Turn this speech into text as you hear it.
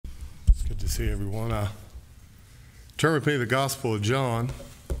Good to see everyone. Turn with me to the Gospel of John,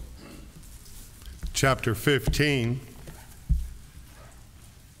 chapter 15.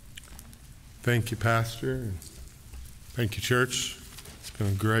 Thank you, Pastor. Thank you, church. It's been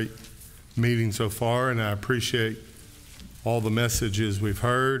a great meeting so far, and I appreciate all the messages we've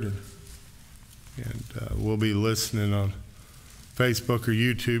heard. And we'll be listening on Facebook or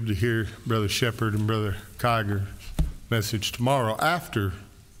YouTube to hear Brother Shepherd and Brother Kiger's message tomorrow after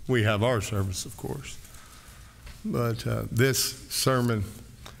we have our service, of course. But this sermon,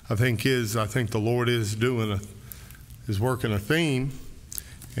 I think the Lord is working a theme,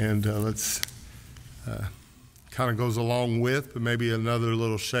 and let's kind of goes along with, but maybe another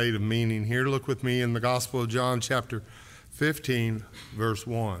little shade of meaning here. Look with me in the Gospel of John, chapter 15, verse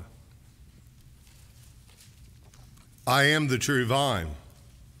 1. I am the true vine,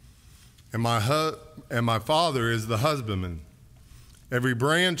 and my Father is the husbandman. Every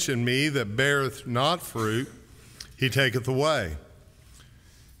branch in me that beareth not fruit, he taketh away.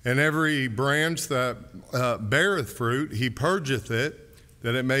 And every branch that beareth fruit, he purgeth it,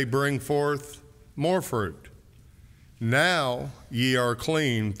 that it may bring forth more fruit. Now ye are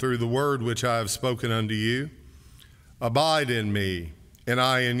clean through the word which I have spoken unto you. Abide in me, and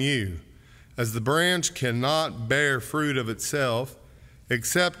I in you. As the branch cannot bear fruit of itself,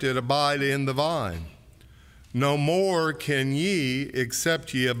 except it abide in the vine. No more can ye,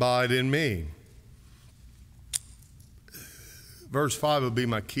 except ye abide in me. Verse 5 will be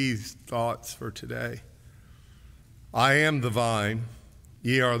my key thoughts for today. I am the vine,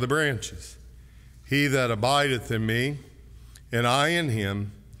 ye are the branches. He that abideth in me, and I in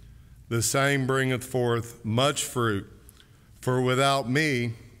him, the same bringeth forth much fruit. For without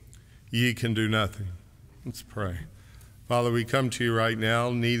me, ye can do nothing. Let's pray. Father, we come to you right now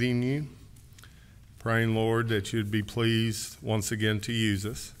needing you, praying, Lord, that you'd be pleased once again to use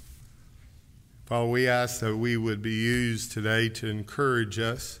us. Father, we ask that we would be used today to encourage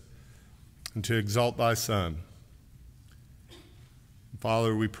us and to exalt thy Son.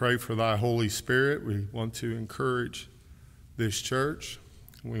 Father, we pray for thy Holy Spirit. We want to encourage this church.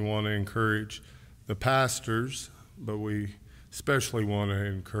 We want to encourage the pastors, but we especially want to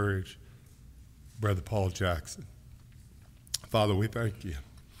encourage Brother Paul Jackson. Father, we thank you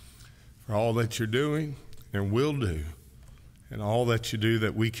for all that you're doing and will do, and all that you do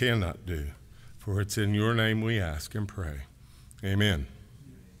that we cannot do. For it's in your name we ask and pray. Amen.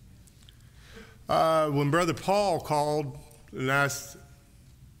 When Brother Paul called and asked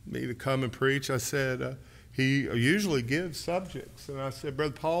me to come and preach, I said, he usually gives subjects. And I said,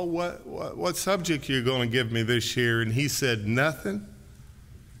 Brother Paul, what subject are you going to give me this year? And he said, nothing.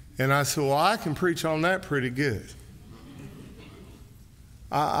 And I said, well, I can preach on that pretty good.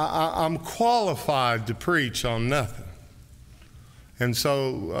 I'm qualified to preach on nothing. And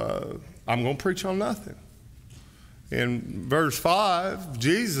so I'm going to preach on nothing. In verse 5,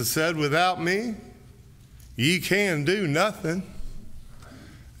 Jesus said, without me, ye can do nothing.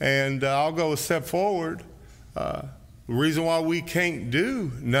 And I'll go a step forward. The reason why we can't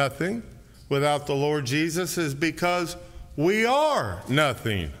do nothing without the Lord Jesus is because we are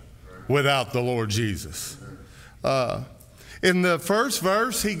nothing without the Lord Jesus. In the first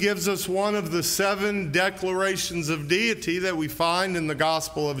verse, he gives us one of the 7 declarations of deity that we find in the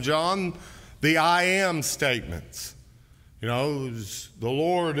Gospel of John, the I am statements. You know, the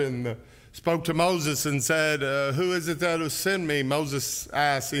Lord spoke to Moses and said, who is it that has sent me? Moses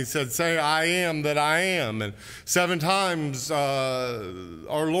asked, he said, say, I am that I am. And 7 times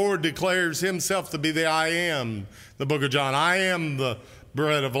our Lord declares himself to be the I am, the book of John. I am the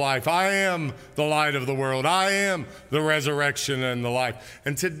bread of life. I am the light of the world. I am the resurrection and the life.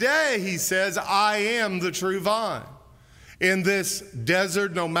 And today he says, I am the true vine. In this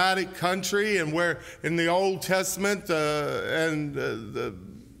desert nomadic country, and where in the Old Testament and the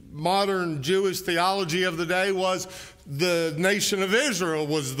modern Jewish theology of the day was the nation of Israel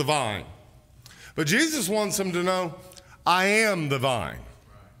was the vine. But Jesus wants them to know, I am the vine.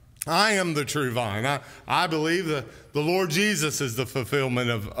 I am the true vine. I believe that the Lord Jesus is the fulfillment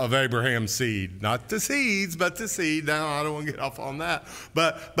of Abraham's seed. Not the seeds, but the seed. Now, I don't want to get off on that.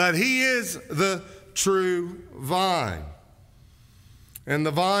 But he is the true vine. And the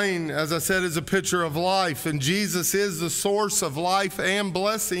vine, as I said, is a picture of life. And Jesus is the source of life and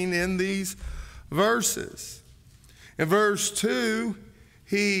blessing in these verses. In verse 2,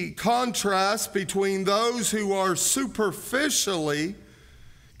 he contrasts between those who are superficially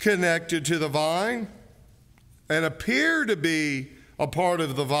connected to the vine and appear to be a part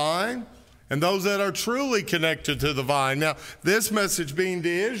of the vine and those that are truly connected to the vine. Now, this message being to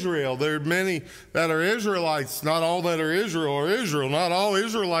Israel, there are many that are Israelites. Not all that are Israel are Israel. Not all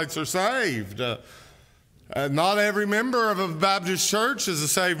Israelites are saved. Not every member of a Baptist church is a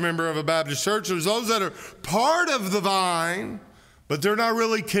saved member of a Baptist church. There's those that are part of the vine, but they're not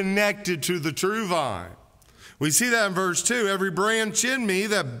really connected to the true vine. We see that in verse 2. Every branch in me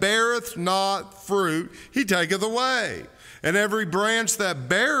that beareth not fruit, he taketh away. And every branch that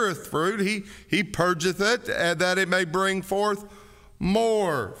beareth fruit, he purgeth it, that it may bring forth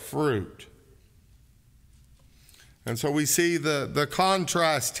more fruit. And so we see the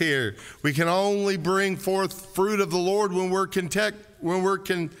contrast here. We can only bring forth fruit of the Lord when we're connected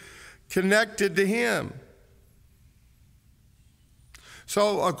to him.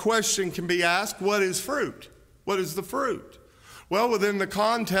 So a question can be asked, what is fruit? What is the fruit? Well, within the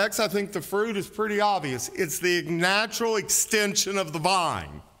context, I think the fruit is pretty obvious. It's the natural extension of the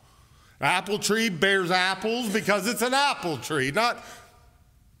vine. An apple tree bears apples because it's an apple tree, not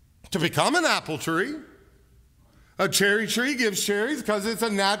to become an apple tree. A cherry tree gives cherries because it's a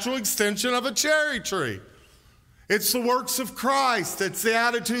natural extension of a cherry tree. It's the works of Christ. It's the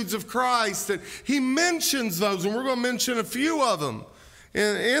attitudes of Christ. And he mentions those, and we're going to mention a few of them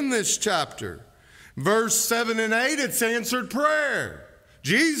in this chapter. Verse 7 and 8, it's answered prayer.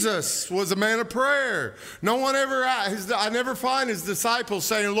 Jesus was a man of prayer. I never find his disciples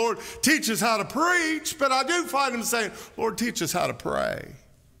saying, Lord, teach us how to preach, but I do find him saying, Lord, teach us how to pray.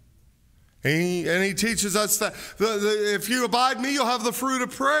 And he teaches us that if you abide in me, you'll have the fruit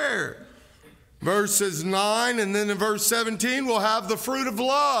of prayer. Verses 9 and then in verse 17, we'll have the fruit of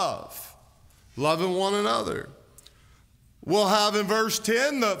love, loving one another. We'll have in verse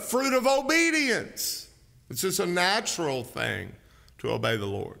 10 the fruit of obedience. It's just a natural thing to obey the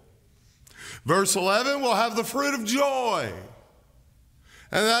Lord. Verse 11, we'll have the fruit of joy.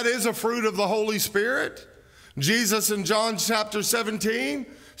 And that is a fruit of the Holy Spirit. Jesus in John chapter 17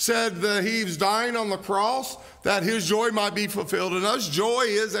 said that he was dying on the cross that his joy might be fulfilled in us. Joy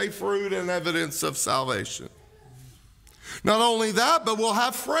is a fruit and evidence of salvation. Not only that, but we'll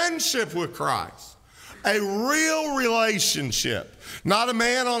have friendship with Christ. A real relationship. Not a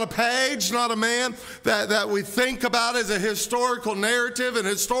man on a page, not a man that we think about as a historical narrative and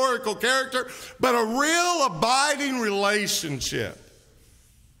historical character, but a real abiding relationship.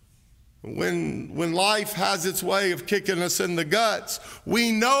 When life has its way of kicking us in the guts,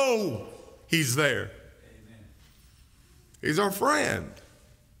 we know he's there. Amen. He's our friend.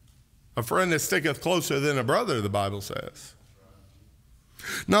 A friend that sticketh closer than a brother, the Bible says.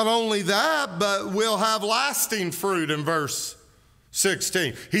 Not only that, but we'll have lasting fruit in verse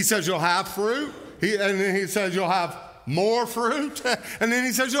 16. He says you'll have fruit, and then he says you'll have more fruit, and then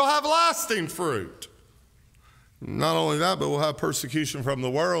he says you'll have lasting fruit. Not only that, but we'll have persecution from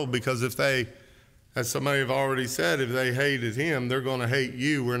the world, because if they, as somebody have already said, if they hated him, they're going to hate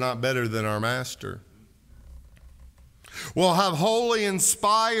you. We're not better than our master. We'll have Holy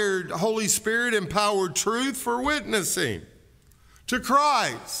Spirit empowered truth for witnessing to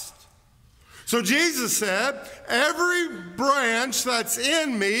Christ. So Jesus said, every branch that's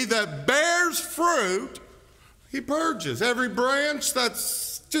in me that bears fruit, he purges. Every branch that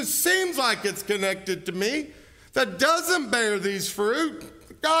just seems like it's connected to me, that doesn't bear these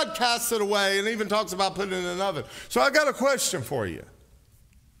fruit, God casts it away and even talks about putting it in an oven. So I got a question for you.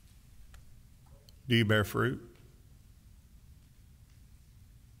 Do you bear fruit?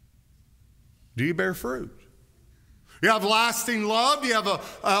 Do you bear fruit? You have lasting love? Do you have an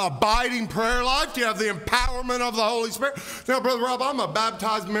abiding prayer life? Do you have the empowerment of the Holy Spirit? Now, Brother Rob, I'm a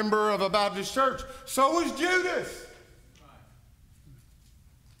baptized member of a Baptist church. So was Judas.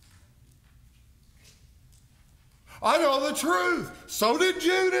 I know the truth. So did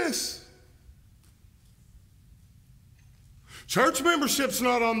Judas. Church membership's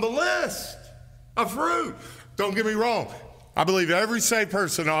not on the list of fruit. Don't get me wrong. I believe every saved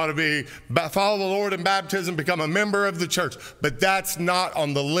person ought to follow the Lord in baptism, become a member of the church. But that's not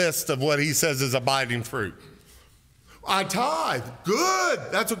on the list of what he says is abiding fruit. I tithe. Good.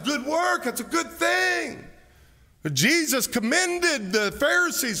 That's a good work. That's a good thing. Jesus commended the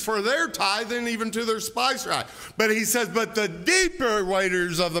Pharisees for their tithing, even to their spice right. But he says, but the deeper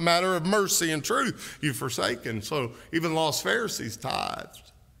waiters of the matter of mercy and truth you've forsaken. So even lost Pharisees tithed.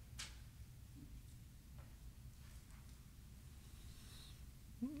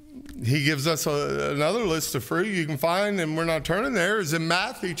 he gives us another list of fruit you can find, and we're not turning there, is in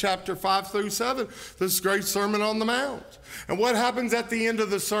Matthew chapter 5 through 7, this great Sermon on the Mount. And what happens at the end of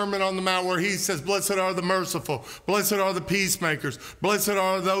the Sermon on the Mount where he says, blessed are the merciful, blessed are the peacemakers, blessed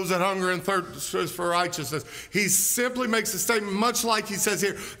are those that hunger and thirst for righteousness. He simply makes a statement much like he says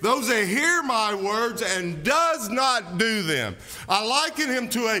here, those that hear my words and does not do them. I liken him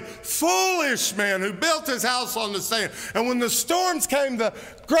to a foolish man who built his house on the sand. And when the storms came,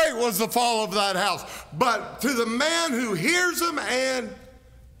 great was the fall of that house. But to the man who hears them and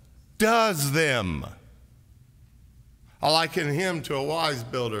does them, I liken him to a wise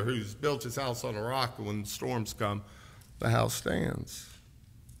builder who's built his house on a rock, and when storms come, the house stands.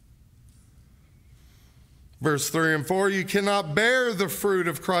 Verse 3 and 4, you cannot bear the fruit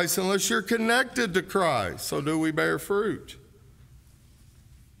of Christ unless you're connected to Christ. So do we bear fruit?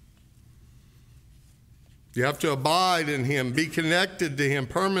 You have to abide in him, be connected to him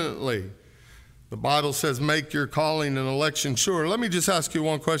permanently. The Bible says make your calling and election sure. Let me just ask you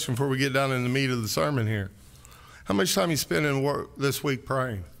one question before we get down in the meat of the sermon here. How much time you spend in work this week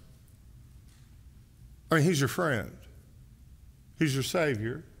praying? I mean, he's your friend. He's your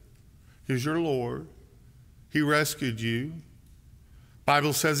Savior. He's your Lord. He rescued you.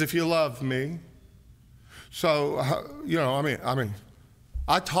 Bible says, if you love me. So, you know, I mean,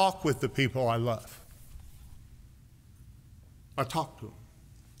 I talk with the people I love. I talk to them.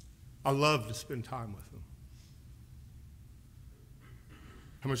 I love to spend time with them.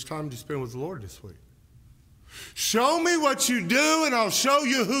 How much time do you spend with the Lord this week? Show me what you do, and I'll show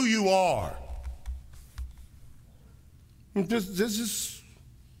you who you are.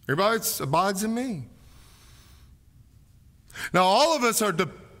 Everybody abides in me. Now, all of us are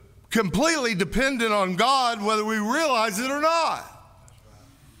completely dependent on God, whether we realize it or not.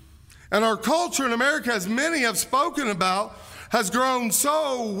 And our culture in America, as many have spoken about, has grown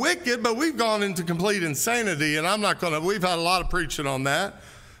so wicked, but we've gone into complete insanity. And we've had a lot of preaching on that.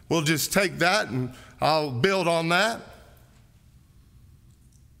 We'll just take that and I'll build on that.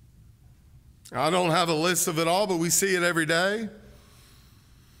 I don't have a list of it all, but we see it every day.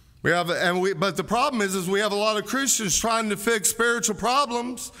 But the problem is we have a lot of Christians trying to fix spiritual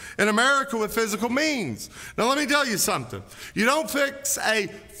problems in America with physical means. Now let me tell you something. You don't fix a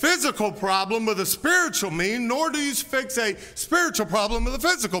physical problem with a spiritual mean, nor do you fix a spiritual problem with a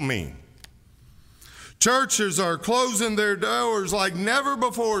physical mean. Churches are closing their doors like never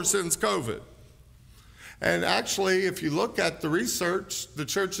before since COVID. And actually, if you look at the research, the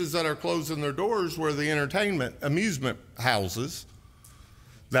churches that are closing their doors were the amusement houses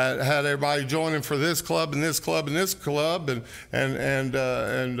that had everybody joining for this club and this club and this club, and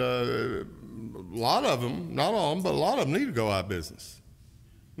a lot of them, not all of them, but a lot of them need to go out of business.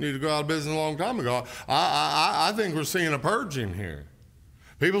 Need to go out of business a long time ago. I think we're seeing a purging here.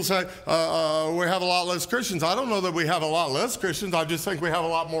 People say we have a lot less Christians. I don't know that we have a lot less Christians. I just think we have a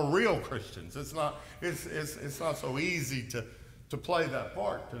lot more real Christians. It's not so easy to play that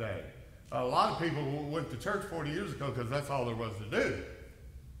part today. A lot of people went to church 40 years ago because that's all there was to do.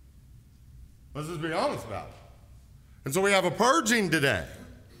 Let's just be honest about it. And so we have a purging today.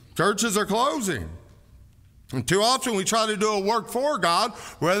 Churches are closing. And too often we try to do a work for God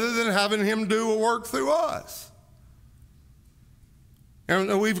rather than having him do a work through us.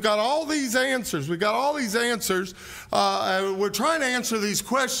 And we've got all these answers. We've got all these answers. We're trying to answer these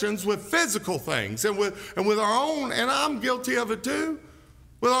questions with physical things and with our own, and I'm guilty of it too,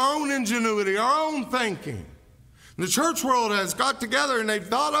 with our own ingenuity, our own thinking. And the church world has got together and they've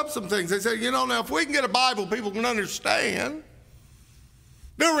thought up some things. They say, now if we can get a Bible people can understand,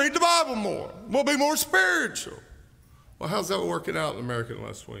 they'll read the Bible more. We'll be more spiritual. Well, how's that working out in America in the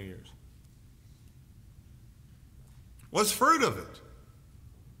last 20 years? What's the fruit of it?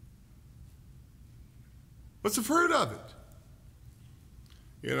 What's the fruit of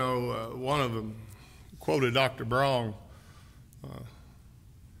it? One of them quoted Dr. Braun,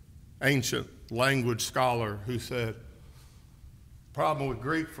 ancient language scholar, who said, the problem with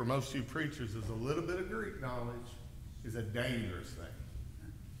Greek for most of you preachers is a little bit of Greek knowledge is a dangerous thing.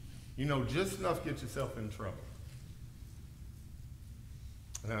 You know just enough to get yourself in trouble.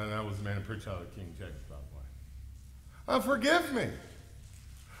 And that was the man who preached out of King James, by the way. Forgive me.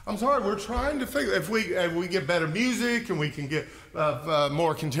 I'm sorry, we're trying to figure, if we get better music and we can get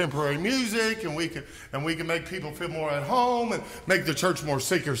more contemporary music and we can make people feel more at home and make the church more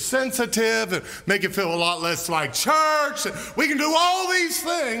seeker sensitive and make it feel a lot less like church. And we can do all these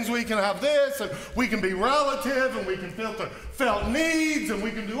things. We can have this and we can be relative and we can filter felt needs and we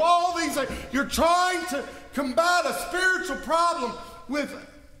can do all these things. You're trying to combat a spiritual problem with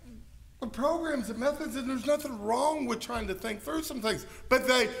programs and methods, and there's nothing wrong with trying to think through some things.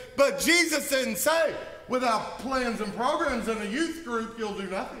 But Jesus didn't say, without plans and programs in a youth group, you'll do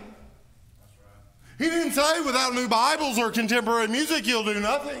nothing. That's right. He didn't say, without new Bibles or contemporary music, you'll do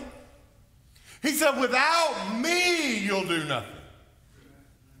nothing. He said, without me, you'll do nothing.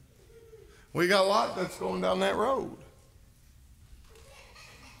 We got a lot that's going down that road.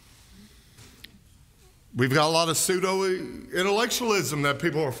 We've got a lot of pseudo-intellectualism that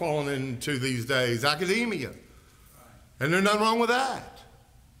people are falling into these days, academia. And there's nothing wrong with that.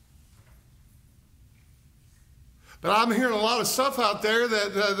 But I'm hearing a lot of stuff out there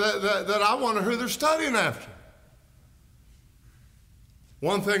that I wonder who they're studying after.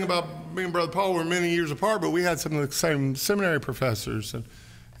 One thing about me and Brother Paul, we're many years apart, but we had some of the same seminary professors.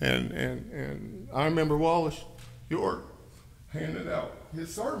 And I remember Wallace York handed out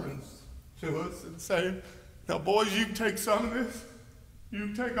his sermons to us and saying, now boys, you can take some of this, you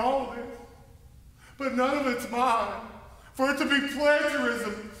can take all of this, but none of it's mine. For it to be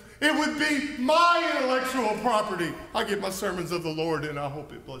plagiarism, it would be my intellectual property. I get my sermons of the Lord, and I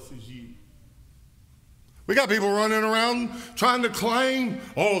hope it blesses you. We got people running around trying to claim,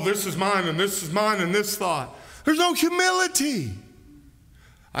 oh, this is mine, and this is mine, and this thought. There's no humility.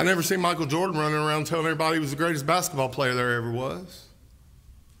 I never seen Michael Jordan running around telling everybody he was the greatest basketball player there ever was.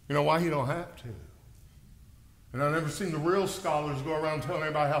 You know why? He don't have to. And I've never seen the real scholars go around telling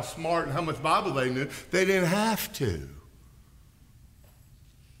everybody how smart and how much Bible they knew. They didn't have to.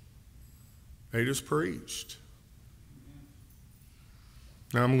 They just preached.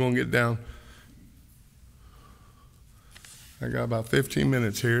 Now I'm going to get down. I got about 15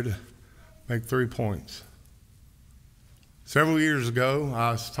 minutes here to make 3 points. Several years ago,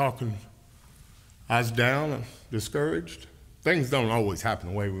 I was down and discouraged. Things don't always happen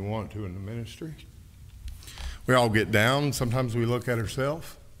the way we want to in the ministry. We all get down. Sometimes we look at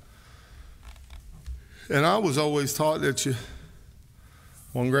ourselves. And I was always taught that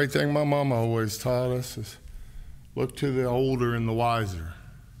one great thing my mama always taught us is look to the older and the wiser.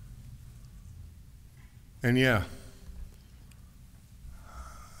 And yeah,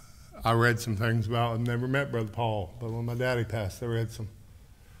 I read some things about, I've never met Brother Paul, but when my daddy passed, I read some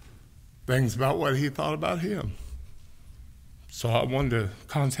things about what he thought about him. So I wanted to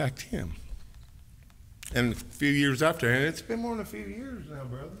contact him. And a few years after, and it's been more than a few years now,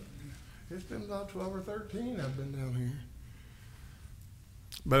 brother. It's been about 12 or 13 I've been down here.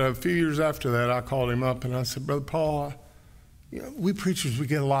 But a few years after that, I called him up and I said, Brother Paul, we preachers, we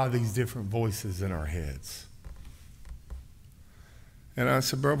get a lot of these different voices in our heads. And I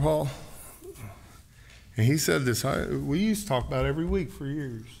said, Brother Paul, and he said this, we used to talk about it every week for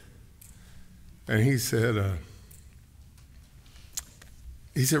years. And he said,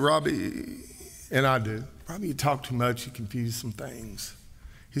 Robbie, and I do, Robbie, you talk too much, you confuse some things.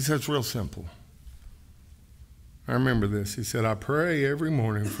 He said, it's real simple. I remember this. He said, I pray every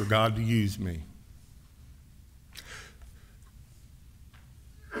morning for God to use me.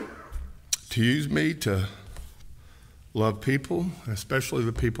 To use me to love people, especially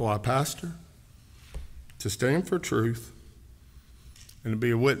the people I pastor, to stand for truth, and to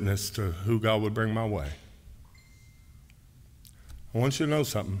be a witness to who God would bring my way. I want you to know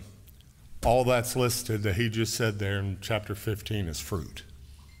something. All that's listed that he just said there in chapter 15 is fruit.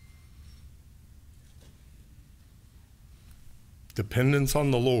 Dependence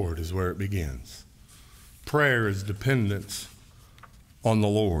on the Lord is where it begins. Prayer is dependence on the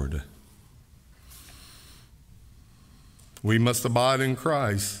Lord. We must abide in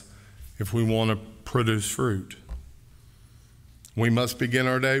Christ if we want to produce fruit. We must begin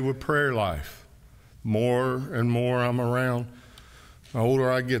our day with prayer life. More and more I'm around. The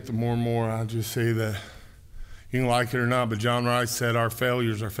older I get, the more and more I just see that, you can like it or not, but John Rice said our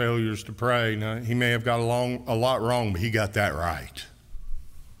failures are failures to pray. Now, he may have got a lot wrong, but he got that right.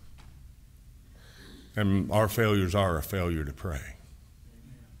 And our failures are a failure to pray.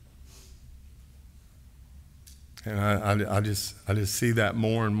 And I just see that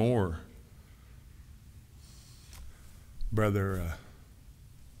more and more. Brother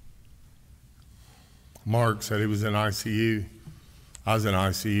Mark said he was in ICU. I was in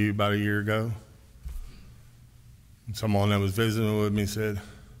ICU about a year ago. And someone that was visiting with me said,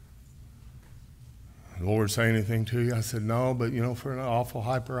 "The Lord say anything to you?" I said, "No, but for an awful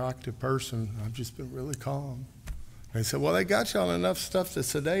hyperactive person, I've just been really calm." They said, "Well, they got you on enough stuff to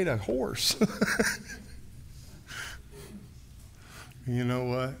sedate a horse." You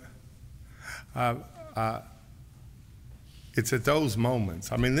know what? It's at those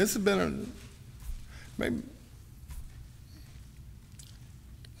moments. I mean, this has been maybe.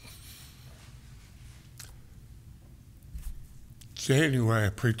 January, I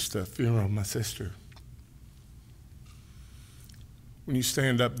preached the funeral of my sister. When you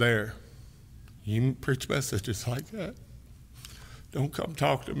stand up there, you preach messages like that. Don't come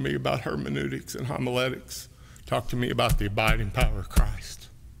talk to me about hermeneutics and homiletics. Talk to me about the abiding power of Christ.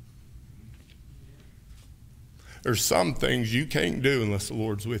 There's some things you can't do unless the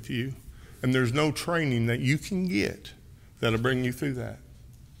Lord's with you. And there's no training that you can get that'll bring you through that.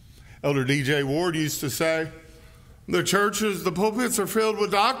 Elder D.J. Ward used to say, the churches, the pulpits are filled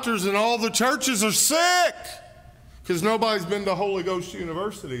with doctors and all the churches are sick because nobody's been to Holy Ghost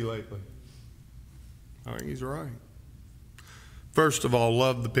University lately. I think he's right. First of all,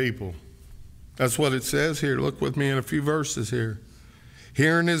 love the people. That's what it says here. Look with me in a few verses here.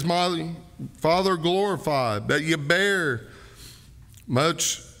 Herein is my Father glorified, that you bear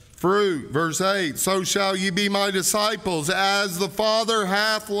much fruit. Verse 8, so shall ye be my disciples, as the Father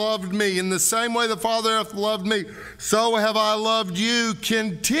hath loved me. In the same way the Father hath loved me, so have I loved you.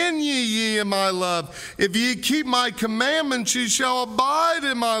 Continue ye in my love. If ye keep my commandments, ye shall abide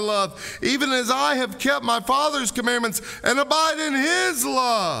in my love, even as I have kept my Father's commandments and abide in his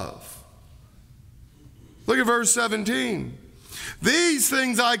love. Look at verse 17. These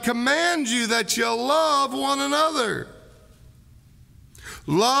things I command you, that ye love one another.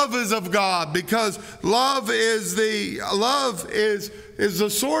 Love is of God, because love is the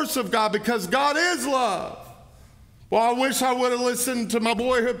source of God, because God is love. Well, I wish I would have listened to my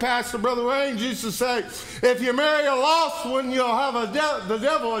boyhood pastor, Brother Raines, used to say, if you marry a lost one, you'll have the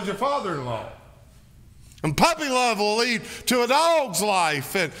devil as your father-in-law. And puppy love will lead to a dog's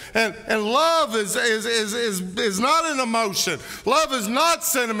life. And love is not an emotion. Love is not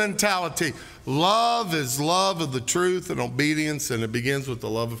sentimentality. Love is love of the truth and obedience, and it begins with the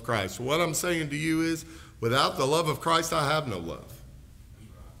love of Christ. So what I'm saying to you is, without the love of Christ, I have no love.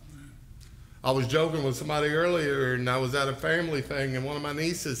 I was joking with somebody earlier, and I was at a family thing, and one of my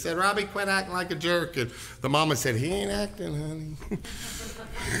nieces said, Robbie, quit acting like a jerk. And the mama said, he ain't acting, honey.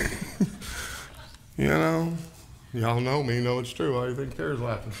 You know, y'all know me, know it's true. Why do you think Tara's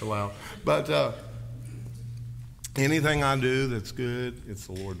laughing so loud? But anything I do that's good, it's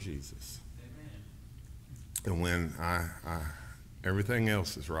the Lord Jesus. And when everything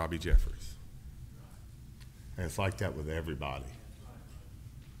else is Robbie Jeffries. And it's like that with everybody.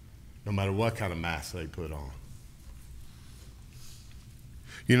 No matter what kind of mask they put on.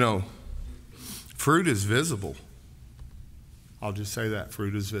 You know, fruit is visible. I'll just say that,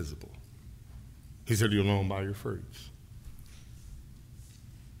 fruit is visible. He said, you'll know them by your fruits.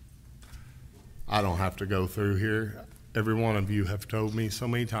 I don't have to go through here. Every one of you have told me so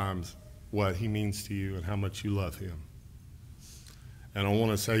many times what he means to you and how much you love him. And I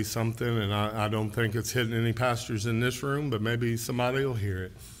want to say something, and I don't think it's hitting any pastors in this room, but maybe somebody will hear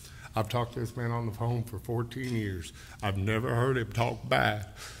it. I've talked to this man on the phone for 14 years. I've never heard him talk bad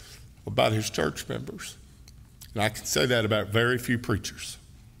about his church members. And I can say that about very few preachers.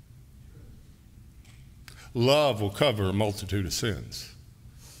 Love will cover a multitude of sins.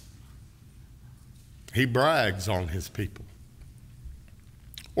 He brags on his people.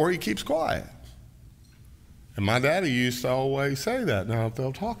 Or he keeps quiet. And my daddy used to always say that. Now, if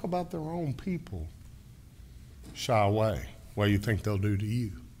they'll talk about their own people, shy away. What do you think they'll do to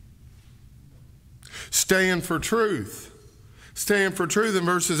you? Stand for truth. Stand for truth. In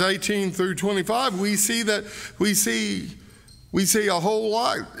verses 18 through 25, we see a whole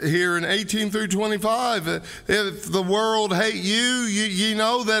lot here in 18 through 25. If the world hate you, ye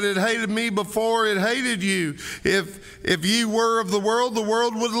know that it hated me before it hated you. If ye were of the world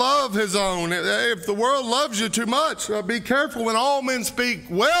would love his own. If the world loves you too much, be careful when all men speak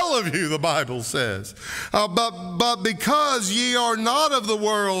well of you, the Bible says. But because ye are not of the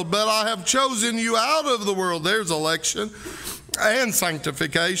world, but I have chosen you out of the world. There's election and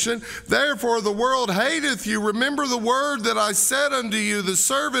sanctification. Therefore the world hateth you. Remember the word that I said unto you, the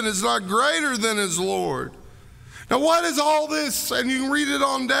servant is not greater than his Lord. Now what is all this? And you can read it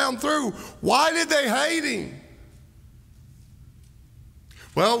on down through. Why did they hate him?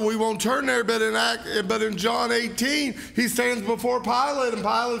 Well, we won't turn there, but in John 18, he stands before Pilate, and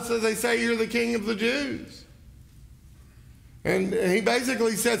Pilate says, they say you're the king of the Jews. And he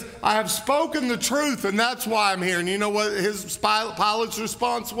basically says, I have spoken the truth, and that's why I'm here. And you know what Pilate's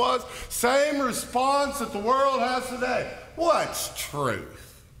response was? Same response that the world has today. What's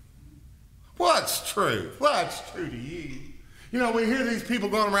truth? What's truth? What's true to you? You know, we hear these people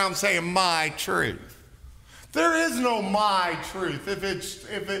going around saying, my truth. There is no my truth.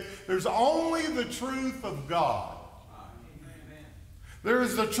 There's only the truth of God. There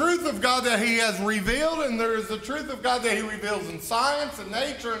is the truth of God that he has revealed, and there is the truth of God that he reveals in science and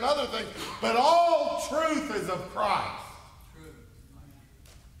nature and other things. But all truth is of Christ.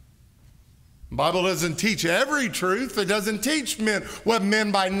 The Bible doesn't teach every truth. It doesn't teach men what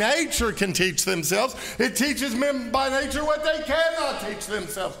men by nature can teach themselves. It teaches men by nature what they cannot teach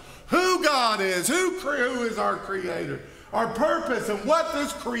themselves. Who God is, who is our Creator, our purpose, and what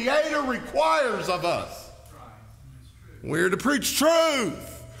this Creator requires of us. We're to preach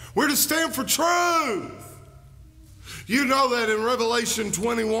truth. We're to stand for truth. You know that in Revelation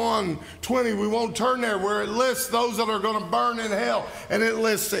 21:20, we won't turn there, where it lists those that are going to burn in hell, and it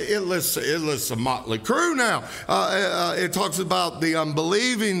lists a motley crew. Now it talks about the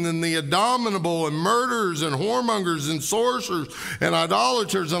unbelieving and the abominable and murderers and whoremongers and sorcerers and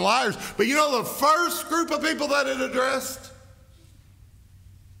idolaters and liars. But you know the first group of people that it addressed?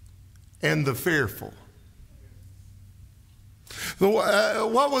 And the fearful.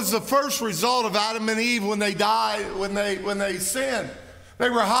 What was the first result of Adam and Eve when they died, when they sinned? They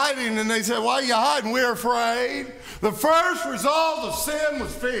were hiding, and they said, "Why are you hiding? We're afraid." The first result of sin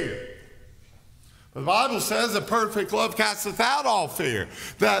was fear. The Bible says that perfect love casteth out all fear.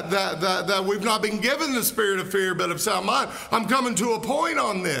 That we've not been given the spirit of fear, but of sound mind. I'm coming to a point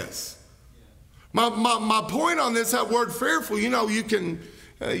on this. My point on this, that word fearful, you know, you can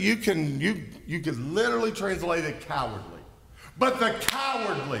literally translate it cowardly. But the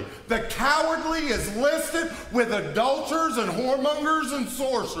cowardly is listed with adulterers and whoremongers and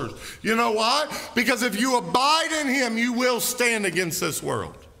sorcerers. You know why? Because if you abide in him, you will stand against this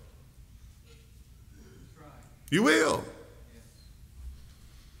world. You will.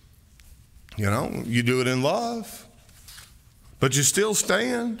 You know, you do it in love, but you still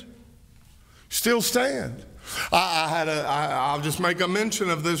stand. Still stand. I'll just make a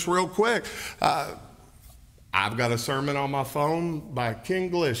mention of this real quick. I've got a sermon on my phone by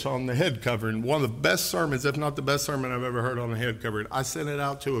King Glish on the head covering. One of the best sermons, if not the best sermon I've ever heard on the head covering. I sent it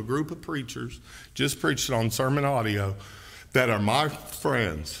out to a group of preachers, just preached it on sermon audio, that are my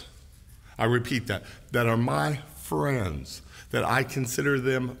friends. I repeat that are my friends, that I consider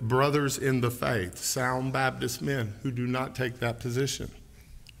them brothers in the faith, sound Baptist men who do not take that position.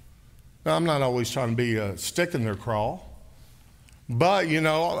 Now, I'm not always trying to be a stick in their craw. But, you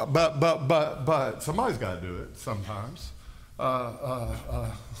know, but somebody's got to do it sometimes.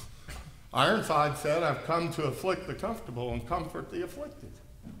 Ironside said, "I've come to afflict the comfortable and comfort the afflicted."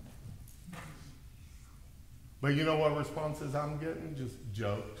 But you know what responses I'm getting? Just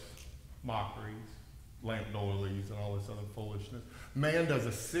jokes, mockeries, lamp doilies, and all this other foolishness. Man does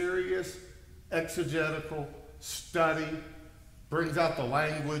a serious exegetical study, brings out the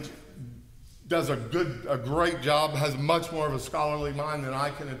language, does a great job, has much more of a scholarly mind than I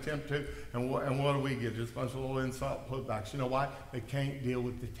can attempt to. And what do we get? Just a bunch of little insult putbacks. You know why? They can't deal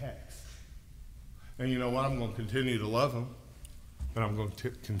with the text. And you know what? I'm going to continue to love them, but I'm going to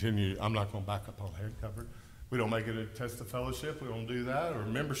continue. I'm not going to back up on head cover. We don't make it a test of fellowship. We don't do that. Or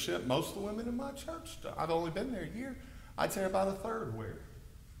membership. Most of the women in my church, I've only been there a year. I'd say about a third wear.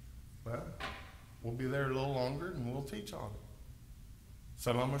 Well, we'll be there a little longer and we'll teach on it.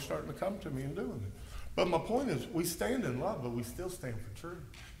 Some of them are starting to come to me and doing it. But my point is, we stand in love, but we still stand for truth.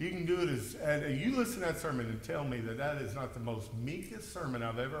 You can do it and you listen to that sermon and tell me that is not the most meekest sermon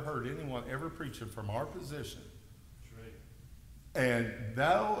I've ever heard anyone ever preach it from our position. Right. And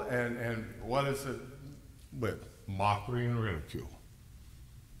what is it? With mockery and ridicule.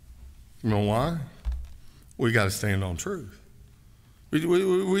 You know why? We got to stand on truth.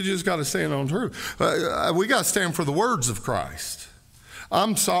 We just got to stand on truth. We got to stand for the words of Christ.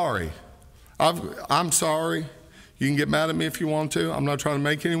 I'm sorry. I'm sorry. You can get mad at me if you want to. I'm not trying to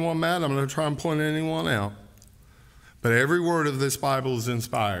make anyone mad. I'm not trying to point anyone out. But every word of this Bible is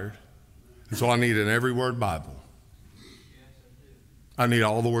inspired. And so I need an every word Bible. I need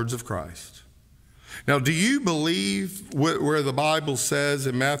all the words of Christ. Now, do you believe where the Bible says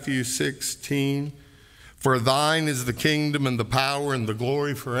in Matthew 16, "For thine is the kingdom and the power and the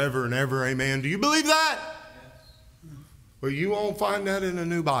glory forever and ever, amen"? Do you believe that? Well, you won't find that in a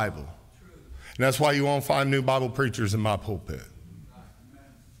new Bible. And that's why you won't find new Bible preachers in my pulpit.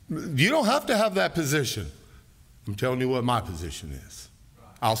 You don't have to have that position. I'm telling you what my position is.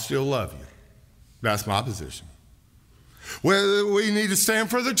 I'll still love you. That's my position. Well, we need to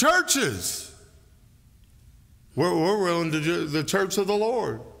stand for the churches. We're willing to do the church of the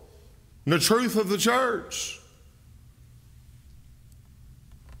Lord, the truth of the church.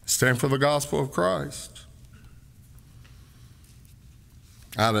 Stand for the gospel of Christ.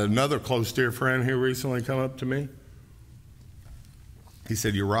 I had another close dear friend here recently come up to me. He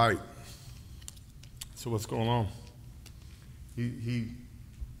said, "You're right." So what's going on? His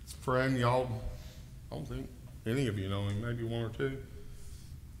friend, y'all, I don't think any of you know him, maybe one or two.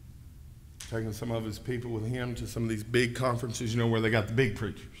 Taking some of his people with him to some of these big conferences, you know, where they got the big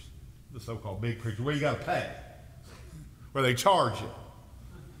preachers. the so-called big preacher, where you got to pay, where they charge you,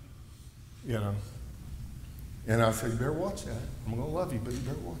 you know. And I said, you better watch that. I'm going to love you, but you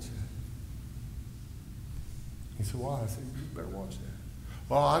better watch that. He said, why? I said, you better watch that.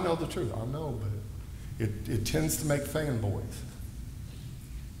 Well, I know the truth. I know, but it tends to make fanboys.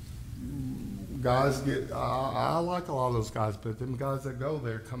 Guys get, I like a lot of those guys, but them guys that go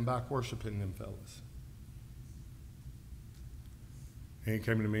there come back worshiping them fellas. And he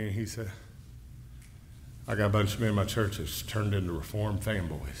came to me and he said, I got a bunch of men in my church that's turned into Reformed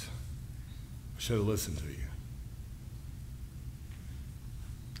fanboys. I should have listened to you.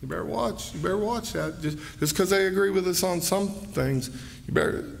 You better watch that. Just because they agree with us on some things,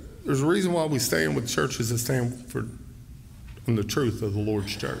 there's a reason why we stand with churches that stand on the truth of the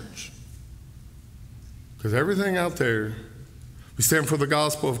Lord's church. Because everything out there, we stand for the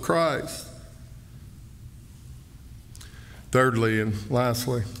gospel of Christ. Thirdly and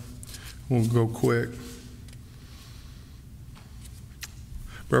lastly, we'll go quick.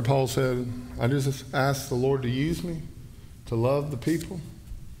 Brother Paul said, I just asked the Lord to use me to love the people,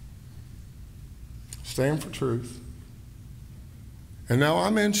 stand for truth. And now I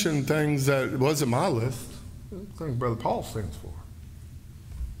mentioned things that wasn't my list, things Brother Paul stands for.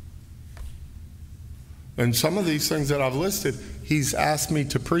 And some of these things that I've listed, he's asked me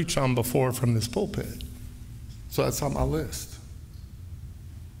to preach on before from this pulpit. So that's on my list.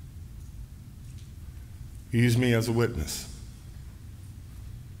 Use me as a witness.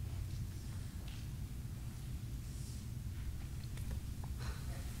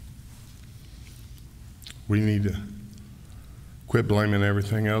 We need to quit blaming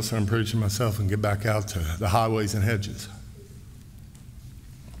everything else I'm preaching myself and get back out to the highways and hedges.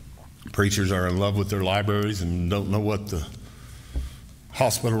 Preachers are in love with their libraries and don't know what the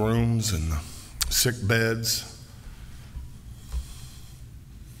hospital rooms and the sick beds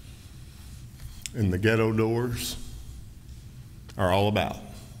and the ghetto doors are all about.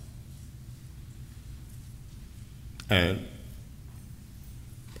 And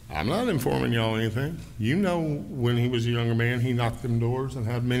I'm not informing y'all anything. You know when he was a younger man, he knocked them doors and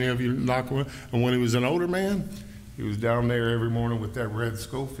had many of you knock them. And when he was an older man, he was down there every morning with that red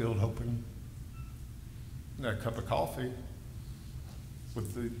Schofield hoping that cup of coffee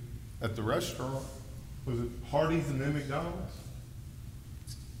at the restaurant. Was it Hardee's and then McDonald's?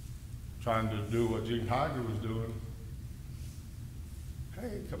 Trying to do what Gene Tiger was doing.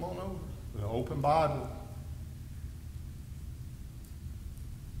 Hey, come on over. The open Bible.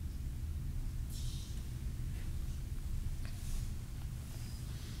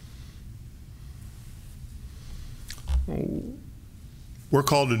 We're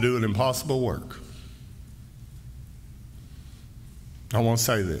called to do an impossible work. I want to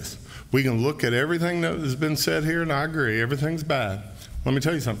say this. We can look at everything that has been said here, and I agree, everything's bad. Let me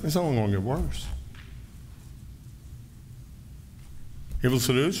tell you something, it's only going to get worse. Evil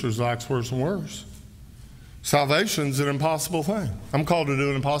seducers acts worse and worse. Salvation's an impossible thing. I'm called to do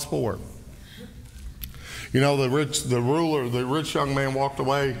an impossible work. You know, the rich young man walked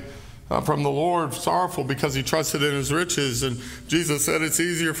away from the Lord sorrowful because he trusted in his riches. And Jesus said it's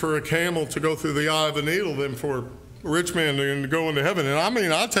easier for a camel to go through the eye of a needle than for a rich man to go into heaven. And I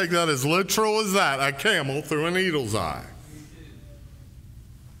mean, I take that as literal as that, a camel through a needle's eye.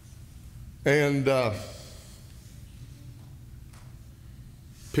 And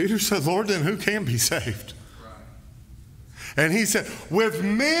Peter said, Lord, then who can be saved? And he said, with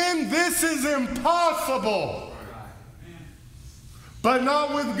men this is impossible. But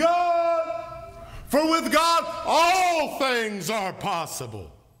not with God. For with God all things are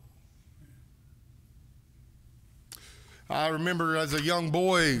possible. I remember as a young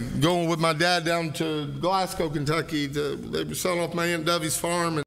boy going with my dad down to Glasgow, Kentucky. They were selling off my Aunt Dovey's farm.